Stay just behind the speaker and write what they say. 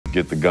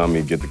Get the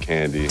gummy, get the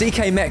candy.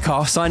 DK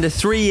Metcalf signed a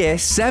 3-year,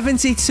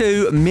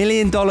 $72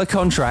 million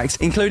contract,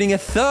 including a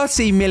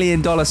 $30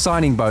 million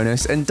signing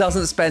bonus, and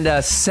doesn't spend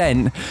a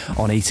cent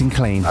on eating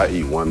clean. I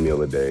eat 1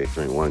 meal a day,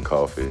 drink 1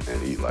 coffee,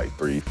 and eat like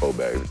 3-4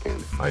 bags of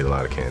candy. I eat a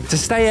lot of candy. To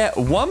stay at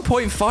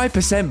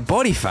 1.5%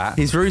 body fat,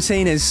 his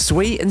routine is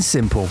sweet and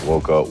simple.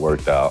 Woke up,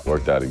 worked out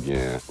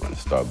again, run to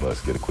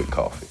Starbucks, get a quick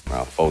coffee.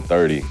 Around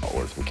 4:30, I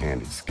order some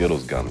candy,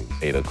 Skittles gummies.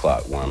 8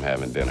 o'clock, where I'm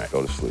having dinner,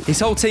 go to sleep. His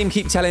whole team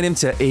keep telling him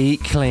to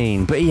eat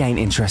clean, but he ain't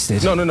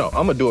interested. No,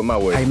 I'm gonna do it my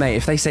way. Hey mate,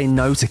 if they say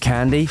no to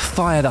candy,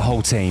 fire the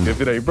whole team.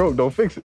 If it ain't broke, don't fix it.